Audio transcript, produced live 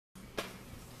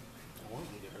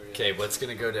Okay, what's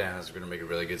gonna go down is we're gonna make a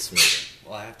really good smoothie.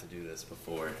 Well, I have to do this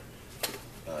before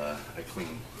I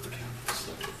clean the counter,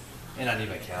 so. And I need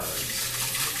my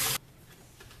calories.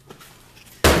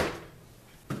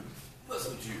 Let's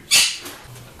some juice.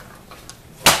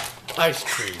 Ice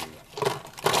cream.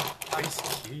 Ice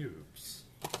cubes.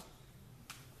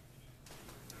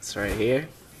 It's right here.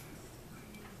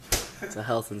 It's a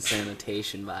health and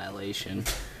sanitation violation.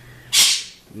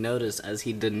 Notice as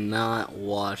he did not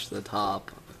wash the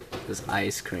top of this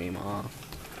ice cream off.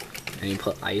 And he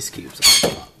put ice cubes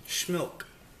on top. Schmilk.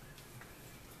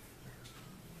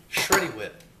 Shreddy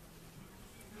whip.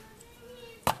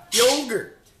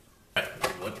 Yogurt. Alright,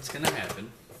 what's gonna happen?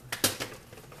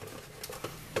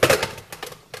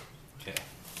 Okay.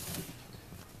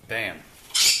 Bam.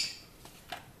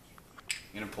 I'm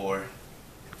gonna pour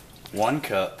 1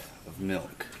 cup of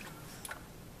milk.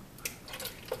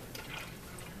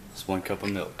 Just 1 cup of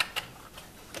milk.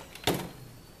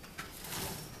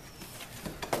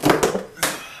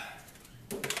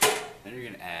 Then you're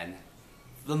gonna add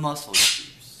the muscle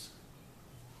juice.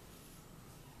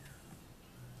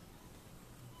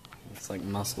 It's like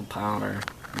muscle powder,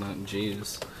 not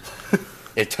juice.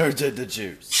 It turns into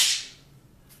juice.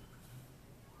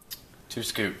 2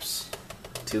 scoops.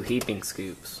 2 heaping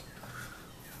scoops.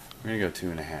 We're gonna go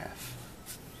 2.5.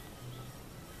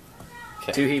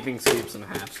 Okay. 2 heaping scoops and a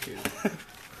half scoop.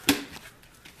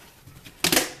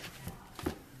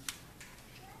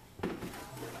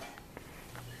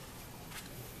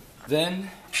 Then,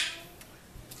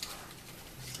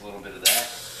 just a little bit of that.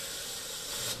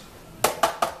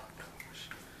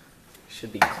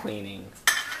 Should be cleaning.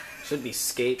 Should be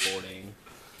skateboarding.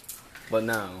 But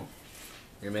no.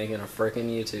 You're making a frickin'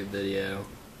 YouTube video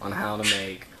on how to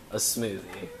make a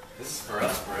smoothie. This is for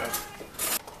us, bro.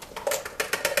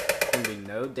 There's gonna be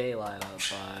no daylight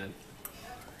outside.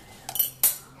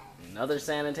 Another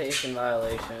sanitation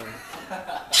violation.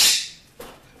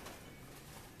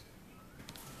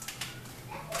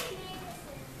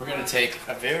 We're gonna take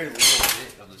a very little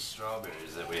bit of the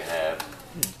strawberries that we have.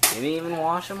 Didn't even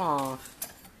wash them off.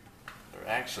 They're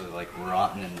actually like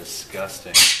rotten and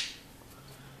disgusting.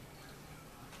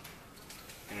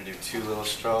 Gonna do 2 little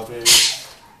strawberries.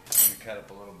 I'm gonna cut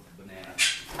up a little banana.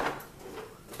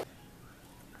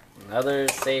 Another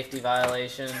safety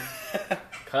violation.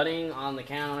 Cutting on the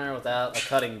counter without a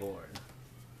cutting board.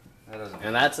 That doesn't.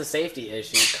 And that's a safety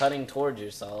issue, cutting towards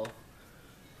yourself.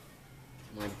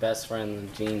 My best friend,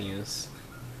 the genius.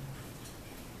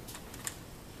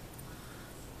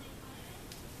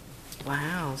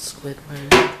 Wow,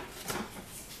 Squidward.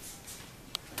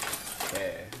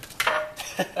 Okay.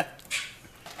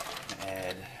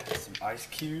 Add some ice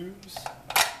cubes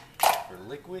for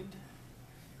liquid.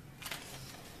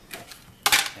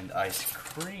 And ice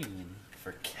cream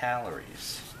for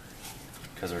calories.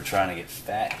 Because we're trying to get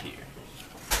fat here.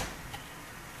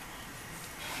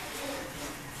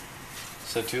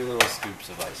 So 2 little scoops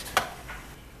of ice cream.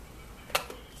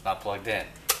 It's not plugged in.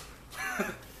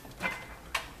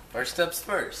 First steps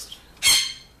first.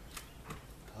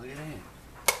 Plug it in.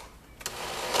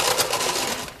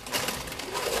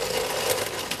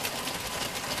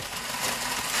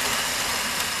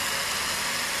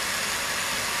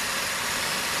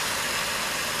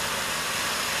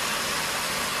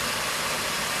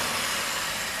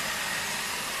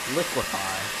 Liquefy.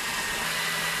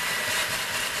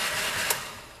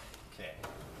 Okay.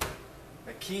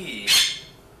 The key is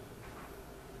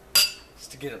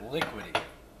to get it liquidy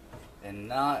and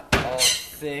not all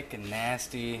thick and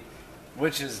nasty,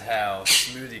 which is how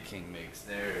Smoothie King makes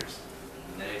theirs.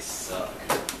 And they suck.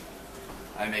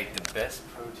 I make the best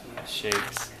protein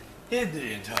shakes in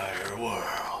the entire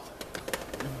world.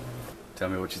 Tell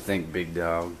me what you think, big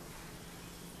dog.